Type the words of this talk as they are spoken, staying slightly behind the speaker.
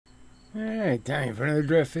Alright, time for another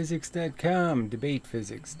DraftPhysics.com,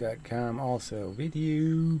 debatephysics.com, also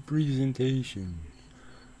video presentation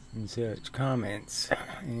and such comments,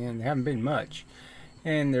 and there haven't been much.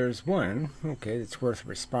 And there's one, okay, that's worth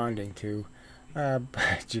responding to,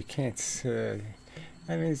 but you can't,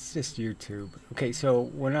 I mean, it's just YouTube. Okay, so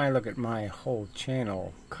when I look at my whole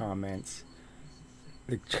channel comments,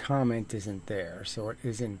 the comment isn't there, so it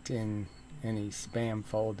isn't in any spam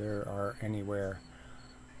folder or anywhere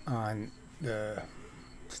on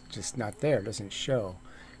it's just not there, it doesn't show.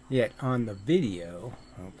 Yet on the video,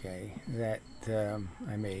 okay, that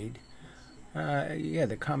I made, yeah,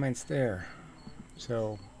 the comment's there.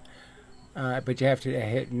 So, but you have to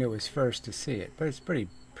hit newest first to see it. But it's pretty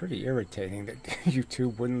irritating that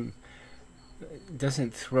YouTube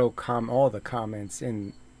doesn't throw all the comments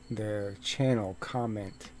in the channel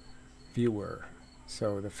comment viewer.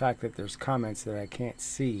 So the fact that there's comments that I can't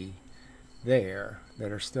see there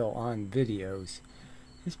that are still on videos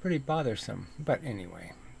is pretty bothersome. But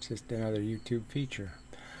anyway, it's just another YouTube feature.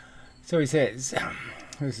 So he says,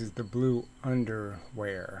 this is the blue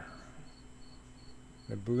underwear.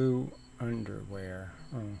 The blue underwear.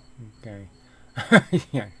 Oh, okay.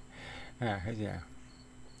 Yeah. Yeah.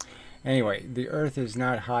 Anyway, the Earth is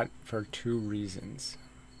not hot for two reasons.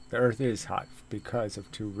 The Earth is hot because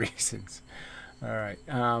of two reasons. Alright,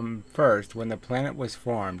 first, when the planet was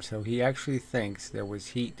formed, so he actually thinks there was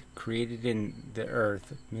heat created in the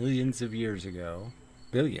Earth millions of years ago,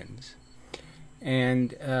 billions,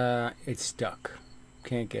 and it's stuck,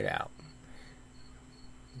 can't get out,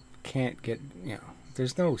 can't get,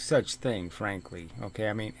 there's no such thing, frankly, okay,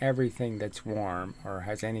 I mean, everything that's warm or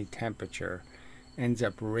has any temperature ends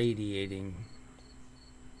up radiating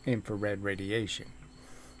infrared radiation.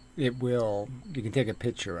 You can take a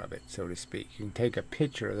picture of it, so to speak. You can take a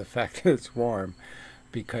picture of the fact that it's warm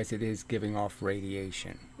because it is giving off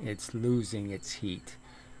radiation. It's losing its heat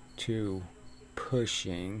to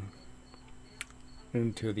pushing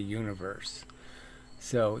into the universe.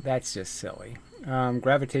 So that's just silly.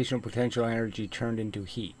 Gravitational potential energy turned into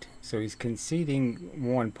heat. So he's conceding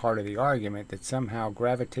one part of the argument that somehow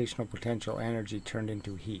gravitational potential energy turned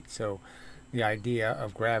into heat. So the idea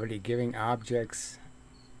of gravity giving objects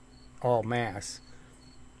all mass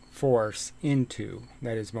force into,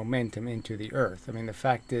 that is momentum, into the Earth. I mean, the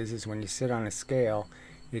fact is when you sit on a scale,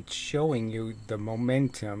 it's showing you the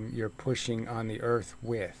momentum you're pushing on the Earth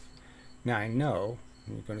with. Now I know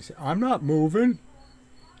you're going to say, I'm not moving.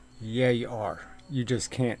 Yeah, you are. You just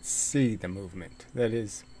can't see the movement. That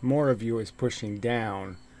is, more of you is pushing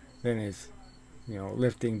down than is,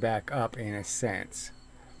 lifting back up in a sense.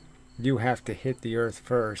 You have to hit the Earth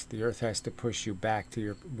first. The Earth has to push you back to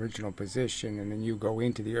your original position, and then you go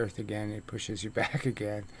into the Earth again. It pushes you back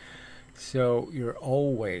again. So you're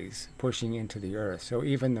always pushing into the Earth. So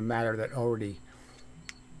even the matter that already,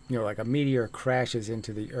 like a meteor crashes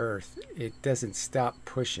into the Earth, it doesn't stop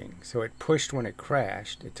pushing. So it pushed when it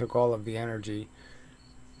crashed. It took all of the energy,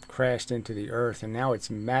 crashed into the Earth, and now it's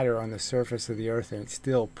matter on the surface of the Earth, and it's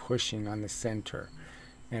still pushing on the center.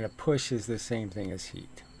 And a push is the same thing as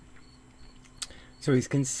heat. So he's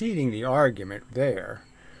conceding the argument there,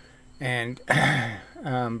 and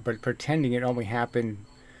but pretending it only happened,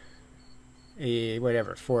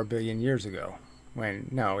 4 billion years ago. When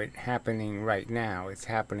no, it's happening right now. It's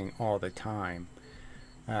happening all the time.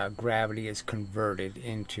 Gravity is converted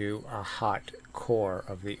into a hot core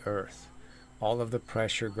of the Earth. All of the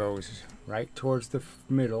pressure goes right towards the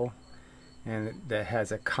middle, and that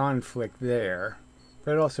has a conflict there,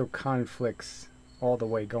 but it also conflicts all the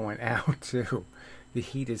way going out too. The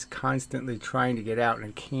heat is constantly trying to get out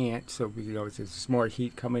and can't, so there's more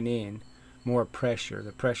heat coming in, more pressure.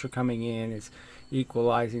 The pressure coming in is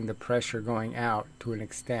equalizing the pressure going out to an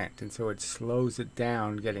extent, and so it slows it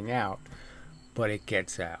down getting out, but it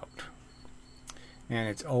gets out. And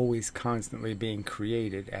it's always constantly being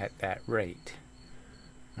created at that rate.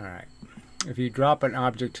 Alright. If you drop an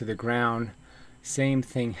object to the ground, same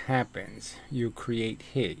thing happens. You create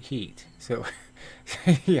heat. So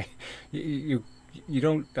yeah, you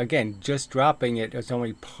don't, again, just dropping it is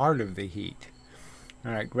only part of the heat.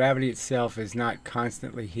 Alright, gravity itself is not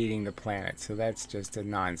constantly heating the planet, so that's just a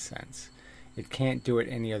nonsense. It can't do it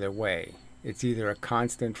any other way. It's either a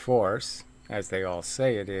constant force, as they all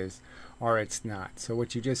say it is, or it's not. So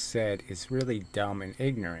what you just said is really dumb and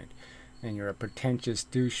ignorant, and you're a pretentious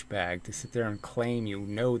douchebag to sit there and claim you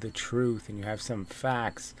know the truth and you have some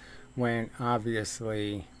facts when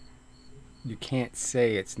obviously you can't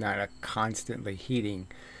say it's not a constantly heating.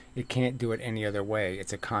 It can't do it any other way.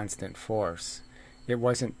 It's a constant force. It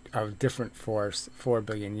wasn't a different force 4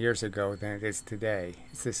 billion years ago than it is today.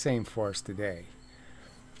 It's the same force today.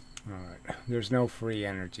 All right. There's no free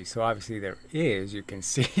energy. So obviously there is. You can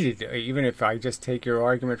see it. Even if I just take your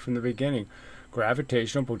argument from the beginning,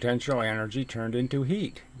 gravitational potential energy turned into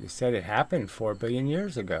heat. You said it happened 4 billion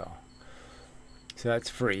years ago. So that's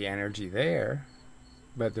free energy there.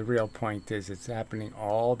 But the real point is it's happening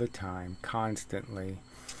all the time, constantly.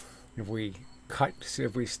 If we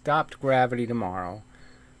stopped gravity tomorrow,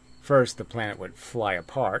 first the planet would fly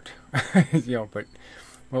apart, but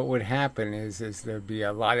what would happen is there'd be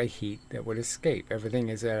a lot of heat that would escape. Everything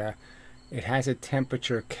is it has a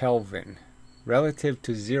temperature Kelvin. Relative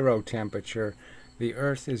to zero temperature, the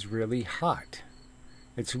Earth is really hot.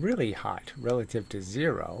 It's really hot relative to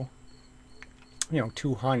zero.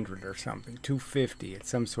 200 or something, 250, it's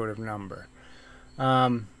some sort of number.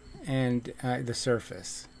 And the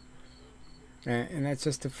surface. And that's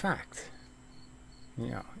just a fact.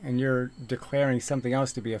 And you're declaring something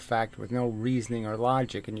else to be a fact with no reasoning or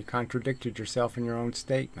logic, and you contradicted yourself in your own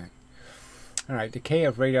statement. All right, decay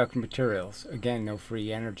of radioactive materials. Again, no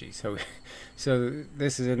free energy. So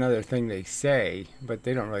this is another thing they say, but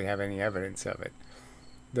they don't really have any evidence of it.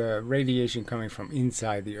 The radiation coming from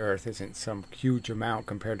inside the Earth isn't some huge amount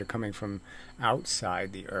compared to coming from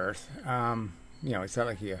outside the Earth. It's not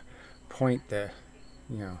like you point the,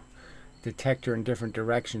 detector in different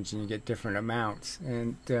directions and you get different amounts.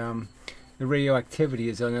 And the radioactivity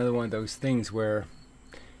is another one of those things where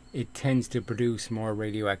it tends to produce more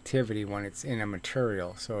radioactivity when it's in a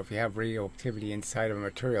material. So if you have radioactivity inside of a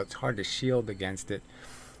material, it's hard to shield against it.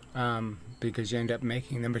 Because you end up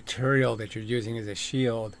making the material that you're using as a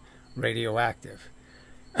shield radioactive.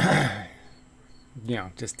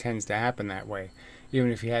 Just tends to happen that way.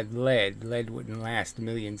 Even if you had lead wouldn't last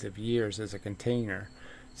millions of years as a container.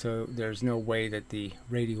 So there's no way that the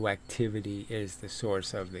radioactivity is the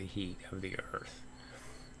source of the heat of the Earth.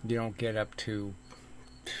 You don't get up to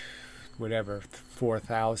whatever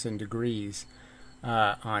 4,000 degrees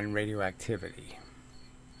on radioactivity.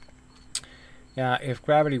 If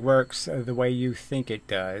gravity works the way you think it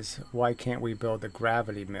does, why can't we build a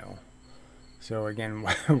gravity mill? So again,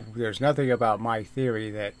 there's nothing about my theory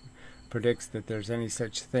that predicts that there's any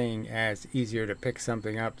such thing as easier to pick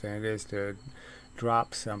something up than it is to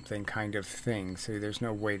drop something kind of thing. So there's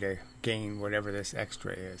no way to gain whatever this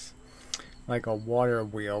extra is. Like a water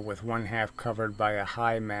wheel with one half covered by a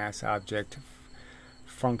high mass object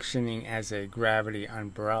functioning as a gravity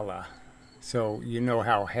umbrella. So you know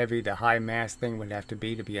how heavy the high mass thing would have to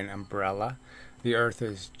be an umbrella. The Earth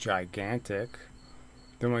is gigantic.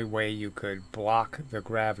 The only way you could block the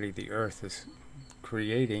gravity the Earth is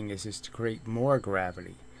creating is just to create more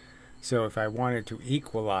gravity. So if I wanted to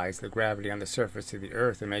equalize the gravity on the surface of the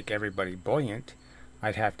Earth and make everybody buoyant,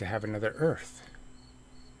 I'd have to have another Earth.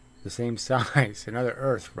 The same size, another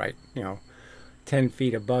Earth, right, 10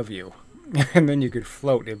 feet above you. And then you could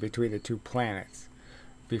float in between the two planets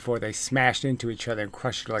before they smashed into each other and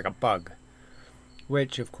crushed you like a bug,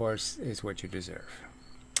 which, of course, is what you deserve.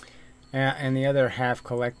 And the other half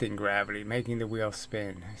collecting gravity, making the wheel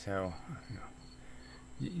spin. So,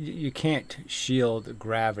 you can't shield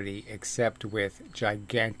gravity except with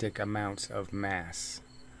gigantic amounts of mass.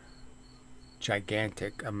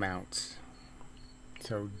 Gigantic amounts.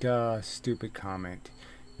 So, duh, stupid comment.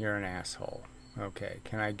 You're an asshole. Okay,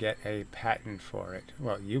 can I get a patent for it?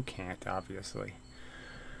 Well, you can't, obviously.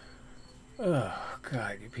 Oh,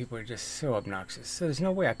 God, you people are just so obnoxious. So there's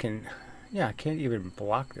no way I can't even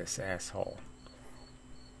block this asshole.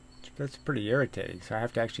 That's pretty irritating. So I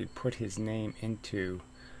have to actually put his name into,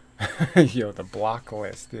 the block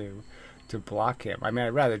list to block him. I mean, I'd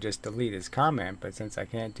rather just delete his comment, but since I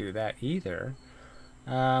can't do that either,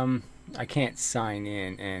 I can't sign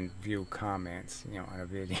in and view comments, on a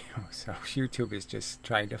video. So YouTube is just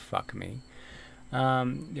trying to fuck me,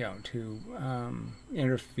 to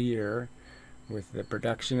interfere with the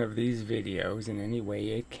production of these videos in any way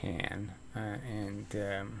it can,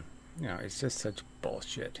 it's just such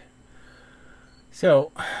bullshit.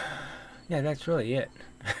 So, yeah, that's really it.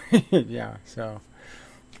 Yeah, so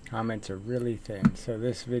comments are really thin, so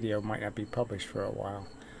this video might not be published for a while,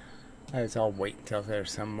 as I'll wait until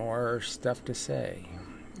there's some more stuff to say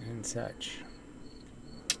and such.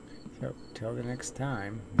 So, till the next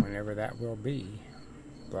time, whenever that will be,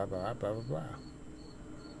 blah, blah, blah, blah, blah.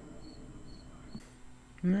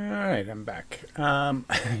 Alright, I'm back.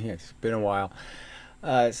 It's been a while.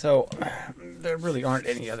 So, there really aren't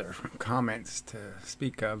any other comments to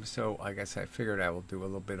speak of, so I guess I figured I will do a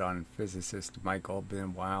little bit on PhysicistMichael. Been a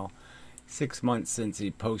while. 6 months since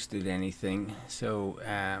he posted anything. So,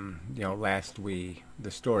 last week,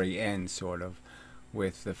 the story ends, sort of,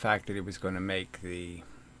 with the fact that he was going to make the,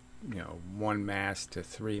 1 mass to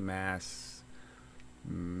 3 mass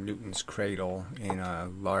Newton's cradle in a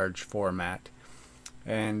large format,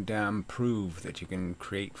 and prove that you can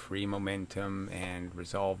create free momentum and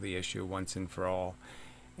resolve the issue once and for all.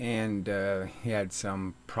 And he had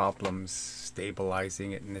some problems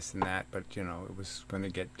stabilizing it and this and that, but you know, it was going to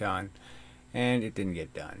get done, and it didn't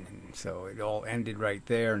get done. And so it all ended right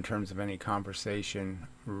there in terms of any conversation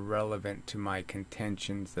relevant to my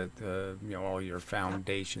contentions that you know, all your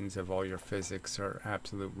foundations of all your physics are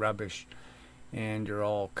absolute rubbish, and you're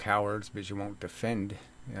all cowards because you won't defend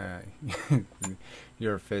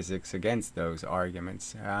your physics against those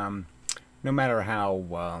arguments, no matter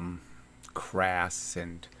how crass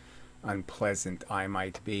and unpleasant I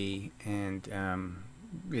might be. And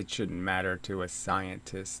it shouldn't matter to a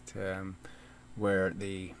scientist where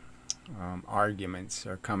the arguments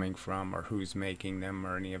are coming from or who's making them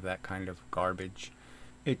or any of that kind of garbage.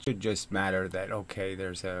 It should just matter that, okay,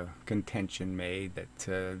 there's a contention made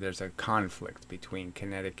that there's a conflict between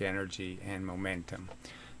kinetic energy and momentum,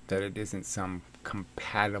 that it isn't some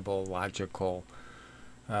compatible logical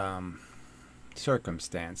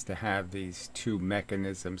circumstance to have these two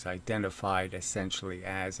mechanisms identified essentially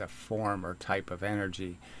as a form or type of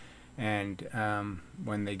energy, and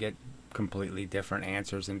when they get completely different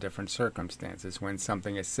answers in different circumstances. When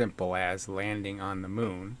something as simple as landing on the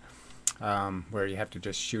moon, where you have to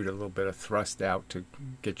just shoot a little bit of thrust out to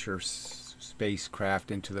get your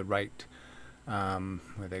spacecraft into the right,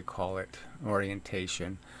 what they call it,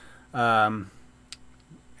 orientation, and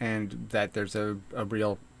that there's a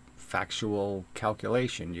real factual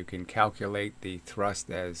calculation. You can calculate the thrust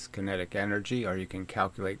as kinetic energy, or you can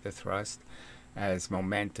calculate the thrust as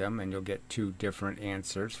momentum, and you'll get two different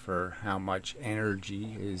answers for how much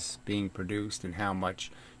energy is being produced and how much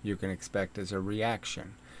you can expect as a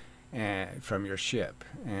reaction from your ship.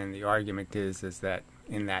 And the argument is that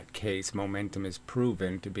in that case, momentum is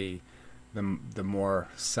proven to be the more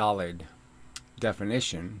solid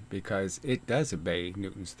definition, because it does obey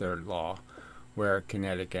Newton's third law, where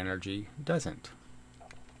kinetic energy doesn't.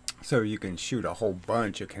 So you can shoot a whole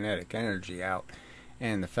bunch of kinetic energy out,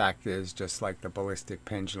 and the fact is, just like the ballistic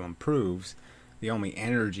pendulum proves, the only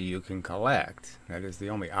energy you can collect, that is the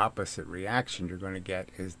only opposite reaction you're going to get,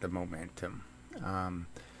 is the momentum.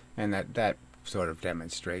 And that sort of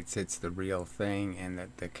demonstrates it's the real thing, and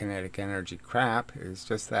that the kinetic energy crap is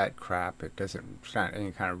just that crap. It's not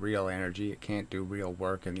any kind of real energy. It can't do real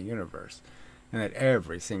work in the universe. And that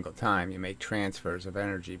every single time you make transfers of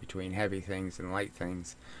energy between heavy things and light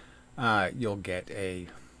things, you'll get a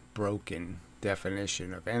broken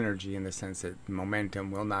definition of energy, in the sense that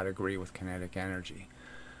momentum will not agree with kinetic energy.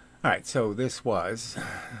 Alright, so this was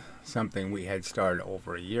something we had started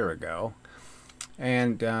over a year ago,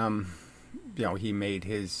 and you know, he made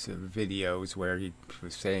his videos where he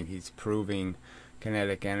was saying he's proving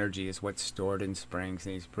kinetic energy is what's stored in springs,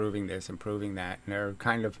 and he's proving this and proving that, and they're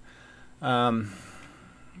kind of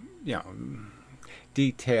you know,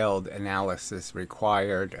 detailed analysis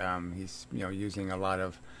required. He's, you know, using a lot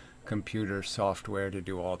of computer software to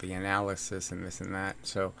do all the analysis and this and that.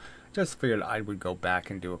 So just figured I would go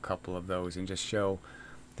back and do a couple of those and just show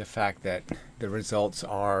the fact that the results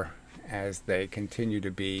are, as they continue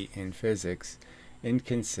to be in physics,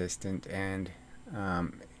 inconsistent, and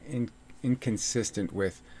inconsistent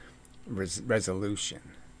with resolution.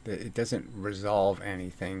 It doesn't resolve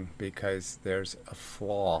anything because there's a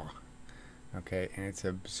flaw, okay, and it's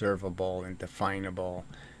observable and definable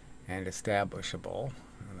and establishable.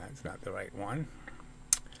 Well, that's not the right one.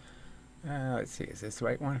 Let's see, is this the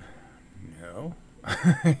right one? No.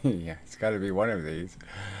 Yeah, it's got to be one of these.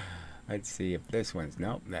 Let's see if this one's,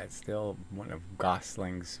 nope, that's still one of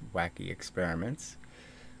Gosling's wacky experiments.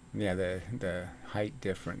 Yeah, the height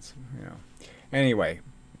difference, you know. Anyway,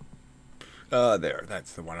 there,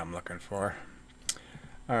 that's the one I'm looking for.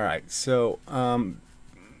 Alright, so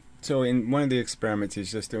so in one of the experiments,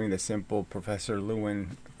 he's just doing the simple Professor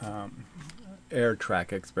Lewin air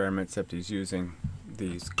track experiment, except he's using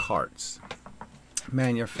these carts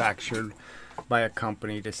manufactured by a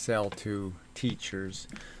company to sell to teachers,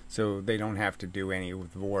 so they don't have to do any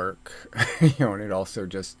of the work. You know, and it also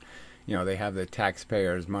just, you know, they have the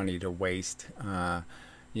taxpayers' money to waste,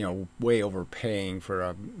 you know, way overpaying for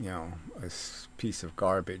a, you know, a piece of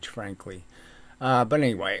garbage, frankly. But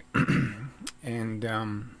anyway,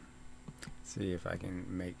 and see if I can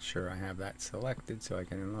make sure I have that selected so I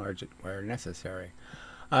can enlarge it where necessary.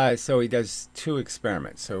 So he does two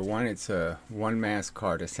experiments. So one, it's a one-mass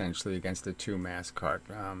cart essentially against a two-mass cart.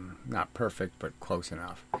 Not perfect, but close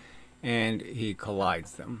enough. And he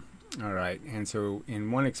collides them. All right. And so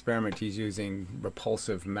in one experiment, he's using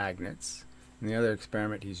repulsive magnets. In the other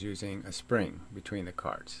experiment, he's using a spring between the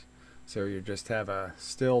carts. So you just have a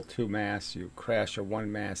still two mass, you crash a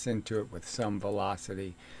one mass into it with some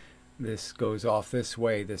velocity. This goes off this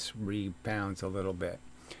way, this rebounds a little bit.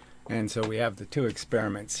 And so we have the two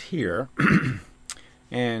experiments here.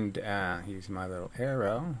 And use my little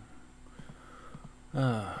arrow.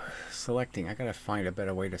 Selecting, I gotta find a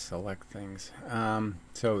better way to select things.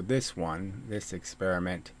 So this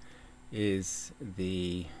experiment is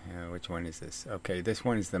the, which one is this? Okay, this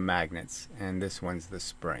one is the magnets, and this one's the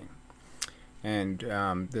spring. And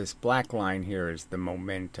this black line here is the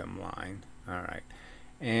momentum line. Alright,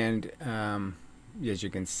 and as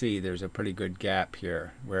you can see, there's a pretty good gap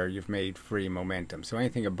here where you've made free momentum. So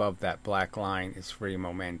anything above that black line is free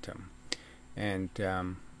momentum. And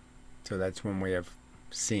so that's one way of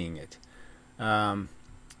seeing it. And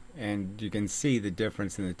you can see the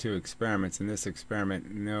difference in the two experiments. In this experiment,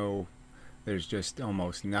 there's just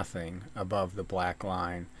almost nothing above the black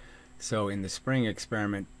line. So in the spring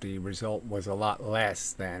experiment, the result was a lot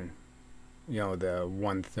less than, the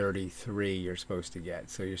 133 you're supposed to get.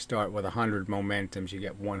 So you start with 100 momentums, you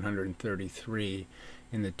get 133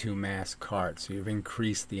 in the two mass cart. So you've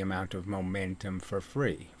increased the amount of momentum for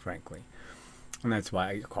free, frankly. And that's why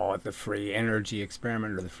I call it the free energy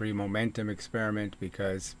experiment or the free momentum experiment,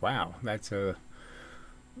 because, wow, that's a,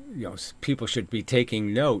 people should be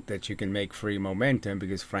taking note that you can make free momentum,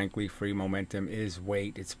 because, frankly, free momentum is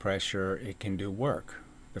weight, it's pressure, it can do work.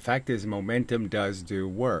 The fact is, momentum does do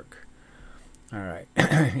work. All right.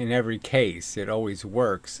 In every case, it always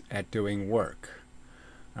works at doing work.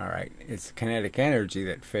 All right. It's kinetic energy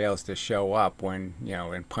that fails to show up when,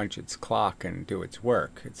 and punch its clock and do its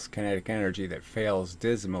work. It's kinetic energy that fails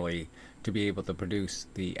dismally to be able to produce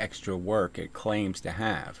the extra work it claims to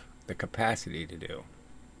have the capacity to do.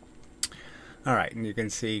 All right. And you can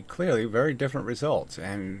see clearly very different results.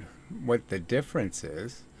 And what the difference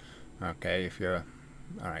is, okay, if you're,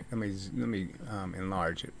 all right, let me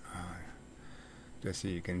enlarge it. Just so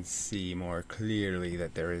you can see more clearly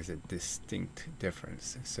that there is a distinct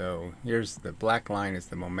difference. So here's the black line is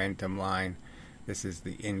the momentum line. This is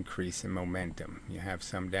the increase in momentum. You have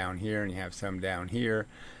some down here and you have some down here.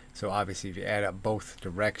 So obviously if you add up both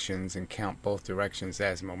directions and count both directions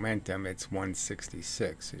as momentum, it's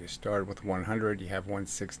 166. So you start with 100, you have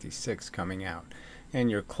 166 coming out.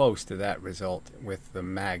 And you're close to that result with the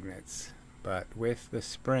magnets. But with the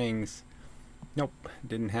springs, nope,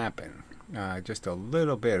 didn't happen. Just a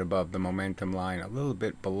little bit above the momentum line, a little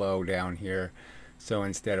bit below down here. So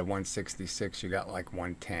instead of 166, you got like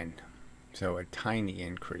 110. So a tiny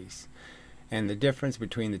increase. And the difference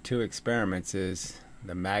between the two experiments is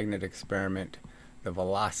the magnet experiment, the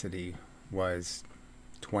velocity was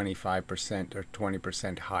 25% or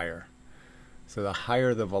 20% higher. So the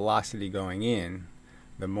higher the velocity going in,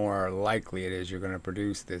 the more likely it is you're going to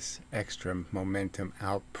produce this extra momentum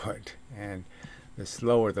output. And the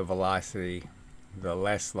slower the velocity, the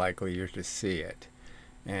less likely you're to see it.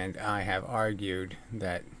 And I have argued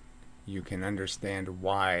that you can understand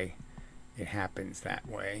why it happens that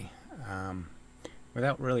way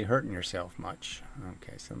without really hurting yourself much.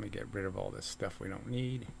 Okay, so let me get rid of all this stuff we don't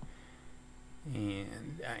need.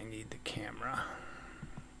 And I need the camera.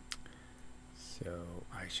 So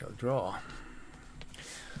I shall draw.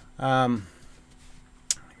 We don't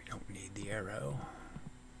need the arrow.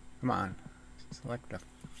 Come on. Select the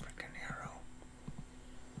frickin' arrow.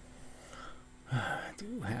 I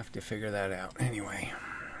do have to figure that out. Anyway,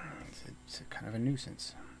 it's a kind of a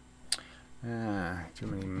nuisance. Too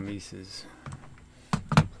many Mises.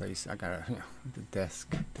 Place. I gotta, the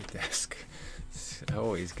desk. It's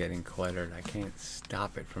always getting cluttered. I can't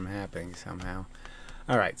stop it from happening somehow.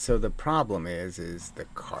 Alright, so the problem is the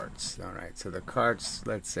carts. Alright, so the carts,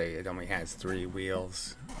 let's say it only has 3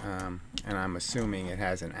 wheels, and I'm assuming it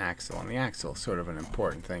has an axle. And the axle is sort of an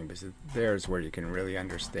important thing, because there's where you can really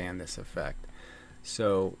understand this effect.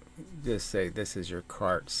 So just say this is your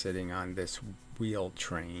cart sitting on this wheel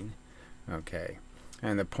train. Okay,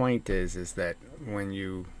 and the point is that when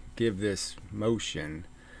you give this motion,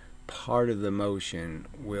 part of the motion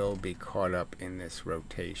will be caught up in this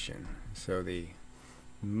rotation. So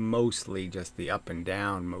mostly just the up and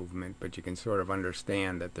down movement, but you can sort of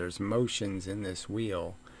understand that there's motions in this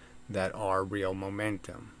wheel that are real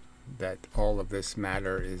momentum, that all of this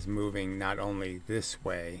matter is moving not only this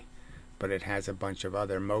way, but it has a bunch of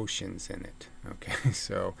other motions in it. Okay,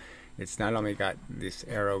 so it's not only got this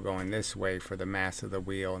arrow going this way for the mass of the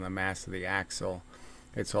wheel and the mass of the axle,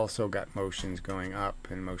 it's also got motions going up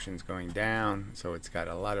and motions going down, so it's got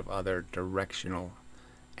a lot of other directional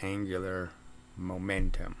angular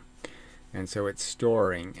momentum. And so it's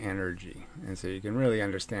storing energy. And so you can really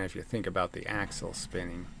understand if you think about the axle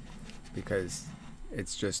spinning, because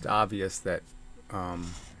it's just obvious that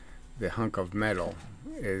the hunk of metal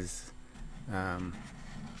is, you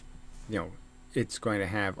know, it's going to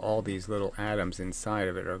have all these little atoms inside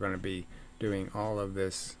of it are going to be doing all of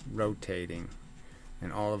this rotating,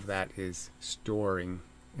 and all of that is storing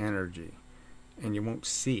energy, and you won't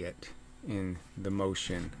see it in the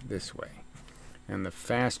motion this way. And the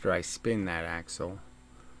faster I spin that axle,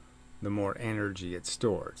 the more energy it's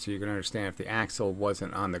stored. So you can understand, if the axle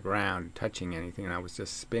wasn't on the ground touching anything and I was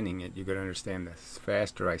just spinning it, you could understand the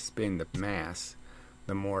faster I spin the mass,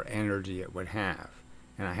 the more energy it would have.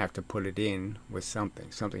 And I have to put it in with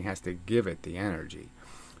something. Something has to give it the energy.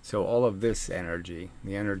 So all of this energy,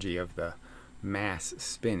 the energy of the mass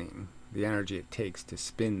spinning, the energy it takes to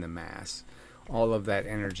spin the mass, all of that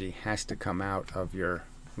energy has to come out of your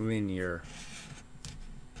linear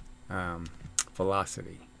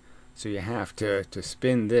velocity. So you have to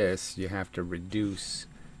spin this, you have to reduce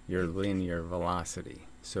your linear velocity.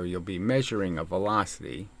 So you'll be measuring a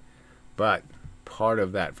velocity, but part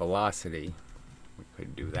of that velocity, we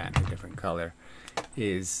could do that in a different color,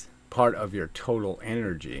 is part of your total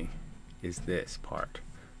energy is this part,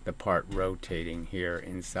 the part rotating here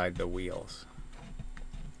inside the wheels.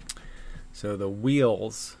 So the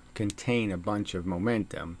wheels contain a bunch of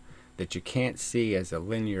momentum that you can't see as a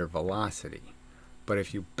linear velocity. But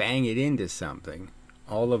if you bang it into something,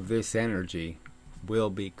 all of this energy will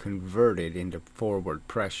be converted into forward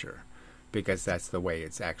pressure, because that's the way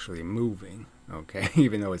it's actually moving, okay?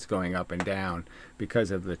 Even though it's going up and down, because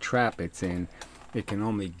of the trap it's in, it can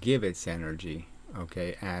only give its energy,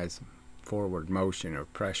 okay, as forward motion or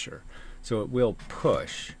pressure. So it will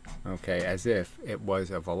push, okay, as if it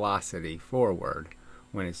was a velocity forward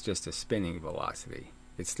when it's just a spinning velocity.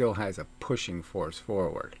 It still has a pushing force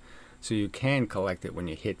forward. So you can collect it when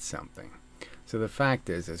you hit something. So the fact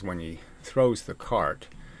is when he throws the cart,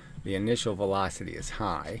 the initial velocity is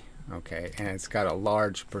high, okay, and it's got a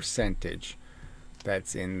large percentage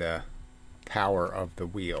that's in the power of the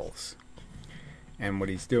wheels. And what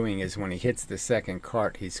he's doing is when he hits the second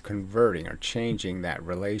cart, he's converting or changing that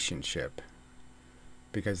relationship,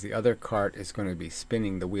 because the other cart is going to be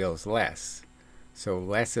spinning the wheels less. So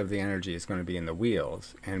less of the energy is going to be in the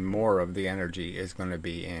wheels, and more of the energy is going to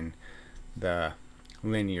be in the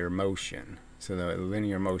linear motion. So the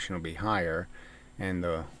linear motion will be higher, and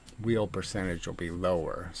the wheel percentage will be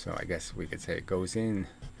lower. So I guess we could say it goes in,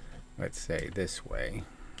 let's say, this way.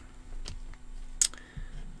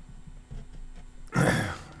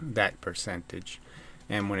 That percentage.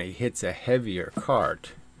 And when he hits a heavier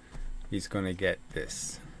cart, he's going to get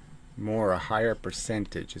this. A higher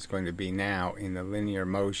percentage is going to be now in the linear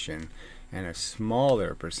motion, and a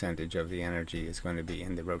smaller percentage of the energy is going to be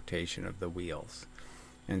in the rotation of the wheels.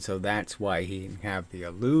 And so that's why he can have the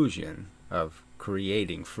illusion of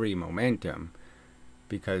creating free momentum,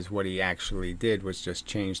 because what he actually did was just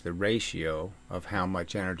change the ratio of how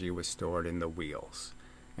much energy was stored in the wheels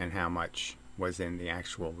and how much was in the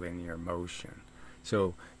actual linear motion.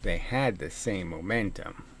 So they had the same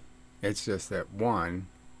momentum. It's just that one,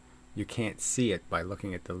 you can't see it by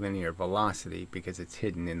looking at the linear velocity because it's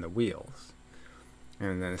hidden in the wheels.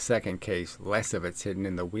 And in the second case, less of it's hidden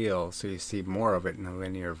in the wheels, so you see more of it in the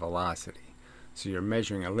linear velocity. So you're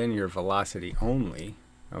measuring a linear velocity only,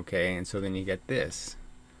 okay, and so then you get this.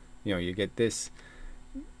 You know, you get this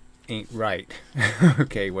ain't right,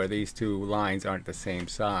 okay, where these two lines aren't the same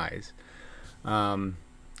size. And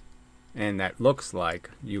that looks like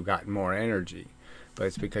you got more energy, but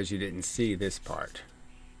it's because you didn't see this part.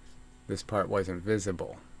 This part wasn't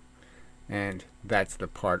visible, and that's the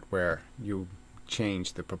part where you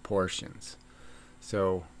change the proportions.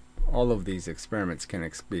 So all of these experiments can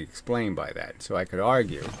be explained by that. So I could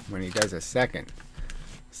argue when he does a second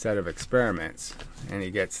set of experiments and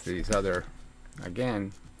he gets these other,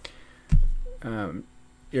 again,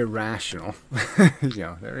 irrational, you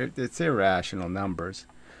know, it's irrational numbers.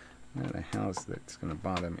 What the hell is that's going to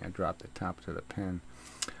bother me? I dropped the top to the pen.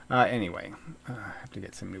 Anyway, I have to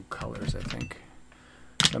get some new colors, I think.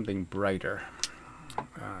 Something brighter,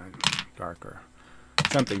 darker,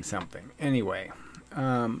 something. Anyway,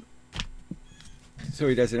 so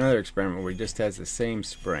he does another experiment where he just has the same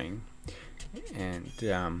spring, and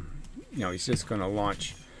you know, he's just going to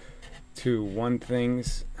launch two one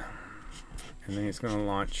things, and then he's going to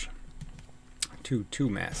launch two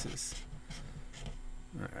masses.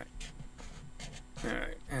 All right.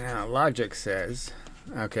 And now logic says,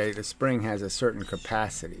 okay, the spring has a certain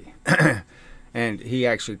capacity. And he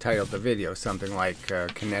actually titled the video something like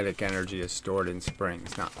kinetic energy is stored in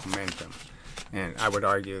springs, not momentum. And I would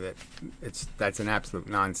argue that that's an absolute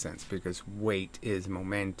nonsense, because weight is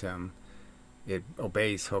momentum, it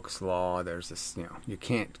obeys Hooke's law. There's this, you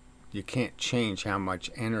can't change how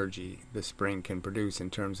much energy the spring can produce in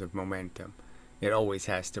terms of momentum. It always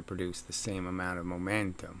has to produce the same amount of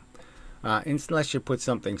momentum. Unless you put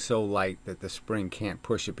something so light that the spring can't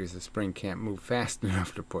push it because the spring can't move fast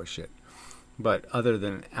enough to push it. But other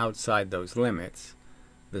than outside those limits,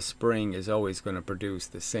 the spring is always going to produce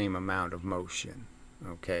the same amount of motion,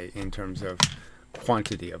 okay, in terms of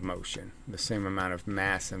quantity of motion, the same amount of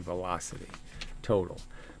mass and velocity total.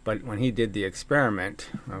 But when he did the experiment,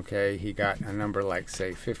 okay, he got a number like,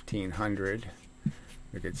 say, 1,500,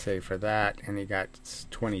 we could say, for that, and he got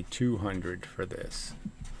 2,200 for this.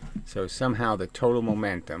 So somehow the total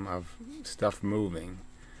momentum of stuff moving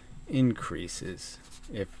increases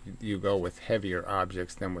if you go with heavier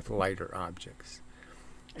objects than with lighter objects.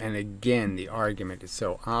 And again, the argument is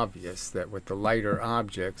so obvious that with the lighter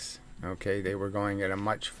objects, okay, they were going at a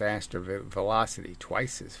much faster velocity,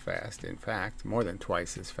 twice as fast, in fact, more than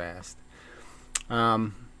twice as fast,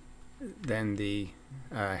 than the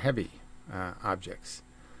heavy objects.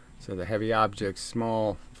 So the heavy objects,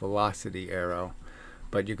 small velocity arrow,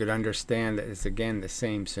 but you could understand that it's again the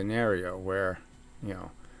same scenario where,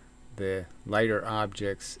 the lighter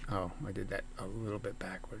objects, oh, I did that a little bit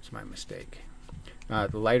backwards, my mistake.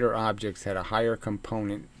 The lighter objects had a higher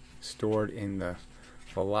component stored in the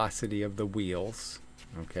velocity of the wheels,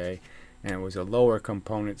 okay, and it was a lower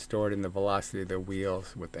component stored in the velocity of the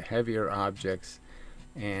wheels with the heavier objects,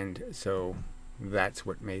 and so that's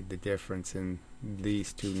what made the difference in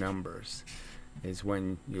these two numbers. Is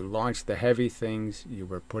when you launched the heavy things, you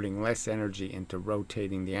were putting less energy into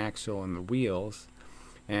rotating the axle and the wheels,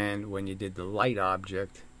 and when you did the light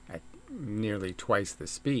object at nearly twice the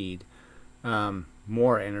speed,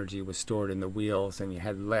 more energy was stored in the wheels, and you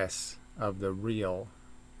had less of the real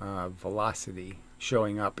velocity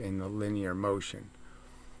showing up in the linear motion.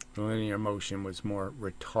 The linear motion was more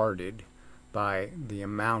retarded by the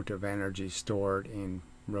amount of energy stored in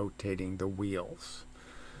rotating the wheels.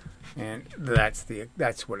 And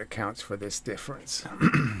that's what accounts for this difference.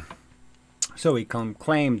 So he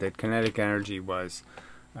claimed that kinetic energy was,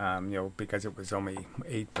 because it was only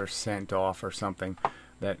 8% off or something,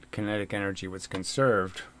 that kinetic energy was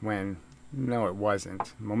conserved when, no, it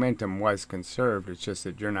wasn't. Momentum was conserved, it's just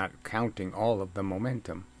that you're not counting all of the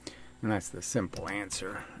momentum. And that's the simple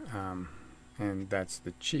answer. And that's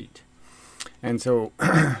the cheat. And so,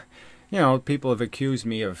 people have accused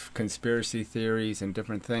me of conspiracy theories and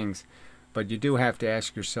different things, but you do have to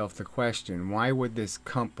ask yourself the question, why would this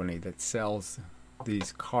company that sells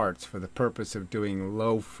these carts for the purpose of doing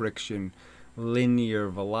low friction linear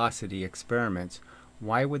velocity experiments,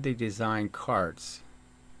 why would they design carts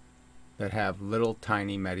that have little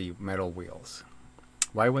tiny metal wheels?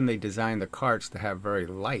 Why wouldn't they design the carts to have very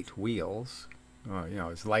light wheels,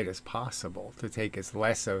 as light as possible, to take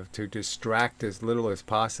to distract as little as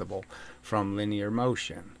possible from linear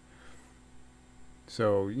motion?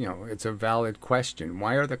 So, it's a valid question.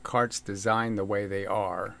 Why are the carts designed the way they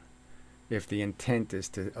are if the intent is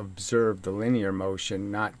to observe the linear motion,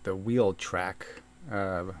 not the wheel track,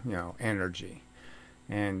 energy?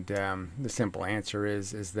 And the simple answer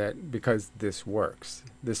is that because this works.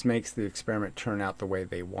 This makes the experiment turn out the way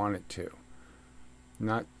they want it to,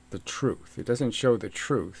 not the truth. It doesn't show the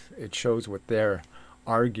truth. It shows what they're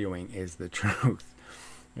arguing is the truth.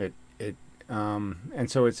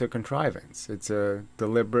 And so it's a contrivance. It's a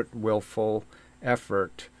deliberate, willful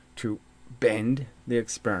effort to bend the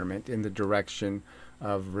experiment in the direction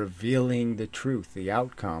of revealing the truth, the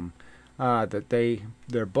outcome that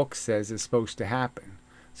their book says is supposed to happen.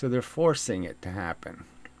 So they're forcing it to happen.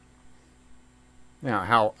 Now,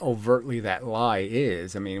 how overtly that lie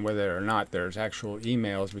is, whether or not there's actual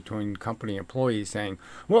emails between company employees saying,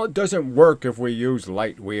 well, it doesn't work if we use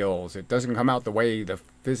light wheels. It doesn't come out the way the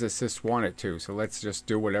physicists want it to, so let's just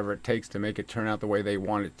do whatever it takes to make it turn out the way they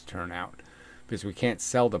want it to turn out. Because we can't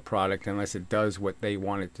sell the product unless it does what they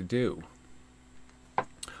want it to do.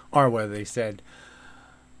 Or whether they said,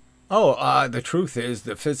 the truth is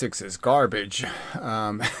that physics is garbage,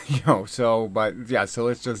 so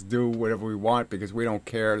let's just do whatever we want because we don't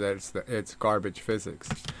care that it's garbage physics.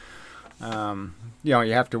 You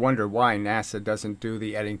have to wonder why NASA doesn't do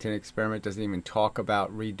the Eddington experiment, doesn't even talk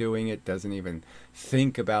about redoing it, doesn't even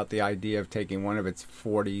think about the idea of taking one of its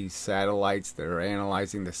 40 satellites that are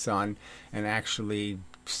analyzing the sun and actually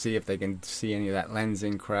see if they can see any of that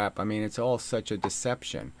lensing crap. It's all such a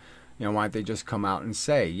deception. Why don't they just come out and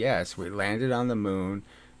say, yes, we landed on the moon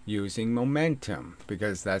using momentum,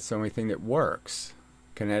 because that's the only thing that works.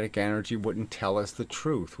 Kinetic energy wouldn't tell us the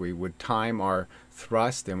truth. We would time our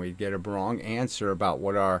thrust and we'd get a wrong answer about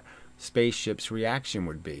what our spaceship's reaction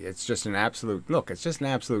would be. It's just an absolute, look, it's just an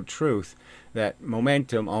absolute truth that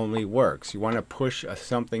momentum only works. You want to push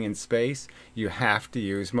something in space, you have to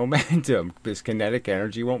use momentum, because kinetic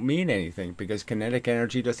energy won't mean anything, because kinetic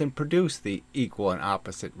energy doesn't produce the equal and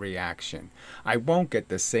opposite reaction. I won't get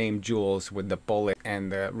the same joules with the bullet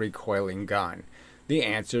and the recoiling gun. The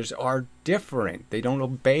answers are different. They don't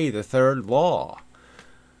obey the third law.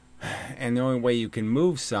 And the only way you can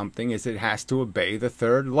move something is it has to obey the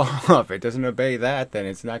third law. If it doesn't obey that, then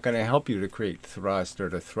it's not going to help you to create thrust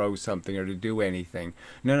or to throw something or to do anything.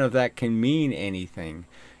 None of that can mean anything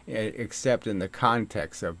except in the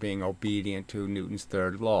context of being obedient to Newton's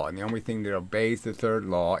third law. And the only thing that obeys the third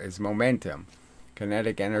law is momentum.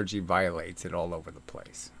 Kinetic energy violates it all over the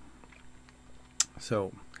place.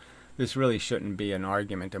 So this really shouldn't be an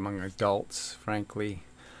argument among adults, frankly.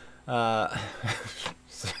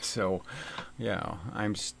 So, you know,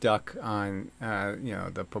 I'm stuck on, you know,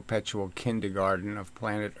 the perpetual kindergarten of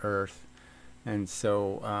planet Earth. And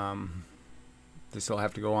so this will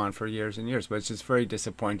have to go on for years and years. But it's just very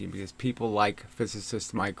disappointing because people like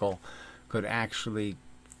PhysicistMichael could actually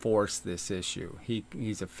force this issue.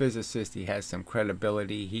 He's a physicist. He has some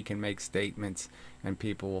credibility. He can make statements and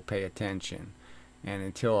people will pay attention. And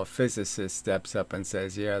until a physicist steps up and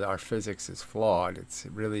says, yeah, our physics is flawed, it's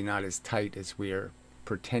really not as tight as we're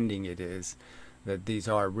pretending it is, that these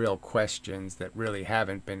are real questions that really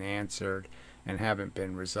haven't been answered and haven't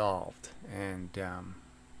been resolved. And,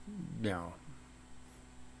 you know,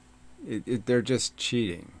 they're just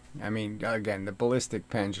cheating. I mean, again, the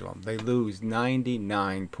ballistic pendulum, they lose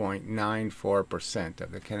 99.94%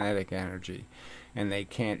 of the kinetic energy, and they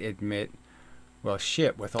can't admit, well,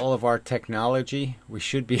 shit, with all of our technology, we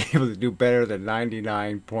should be able to do better than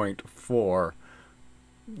 99.4,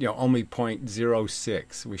 you know, only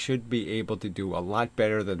 0.06. We should be able to do a lot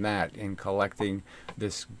better than that in collecting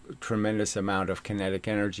this tremendous amount of kinetic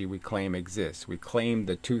energy we claim exists. We claim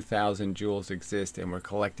the 2,000 joules exist, and we're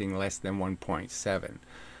collecting less than 1.7.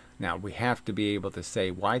 Now, we have to be able to say,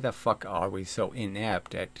 why the fuck are we so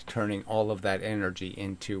inept at turning all of that energy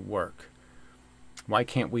into work? Why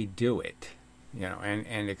can't we do it? You know,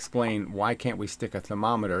 and explain why can't we stick a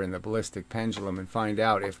thermometer in the ballistic pendulum and find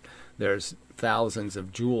out if there's thousands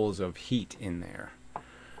of joules of heat in there,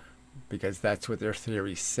 because that's what their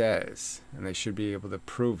theory says, and they should be able to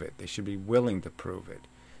prove it. They should be willing to prove it,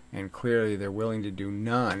 and clearly they're willing to do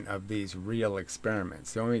none of these real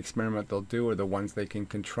experiments. The only experiment they'll do are the ones they can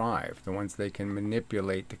contrive, the ones they can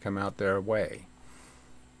manipulate to come out their way.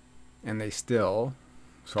 And they still,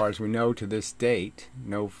 as far as we know to this date,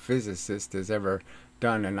 no physicist has ever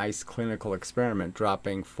done a nice clinical experiment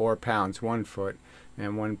dropping 4 pounds 1 foot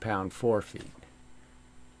and 1 pound 4 feet.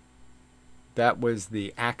 That was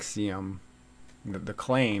the axiom. The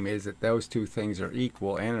claim is that those two things are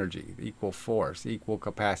equal energy, equal force, equal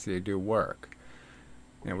capacity to do work.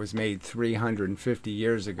 And it was made 350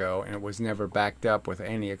 years ago, and it was never backed up with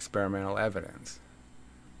any experimental evidence.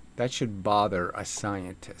 That should bother a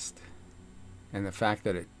scientist. And the fact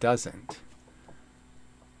that it doesn't,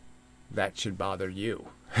 that should bother you.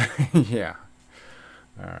 Yeah.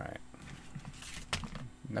 All right.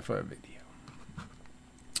 Enough of a video.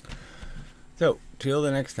 So, till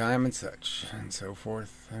the next time and such, and so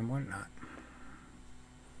forth and whatnot.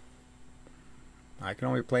 I can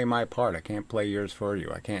only play my part. I can't play yours for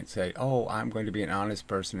you. I can't say, oh, I'm going to be an honest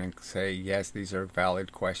person and say, yes, these are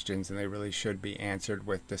valid questions and they really should be answered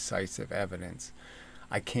with decisive evidence.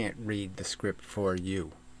 I can't read the script for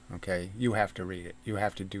you, okay? You have to read it. You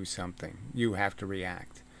have to do something. You have to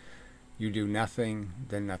react. You do nothing,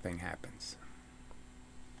 then nothing happens.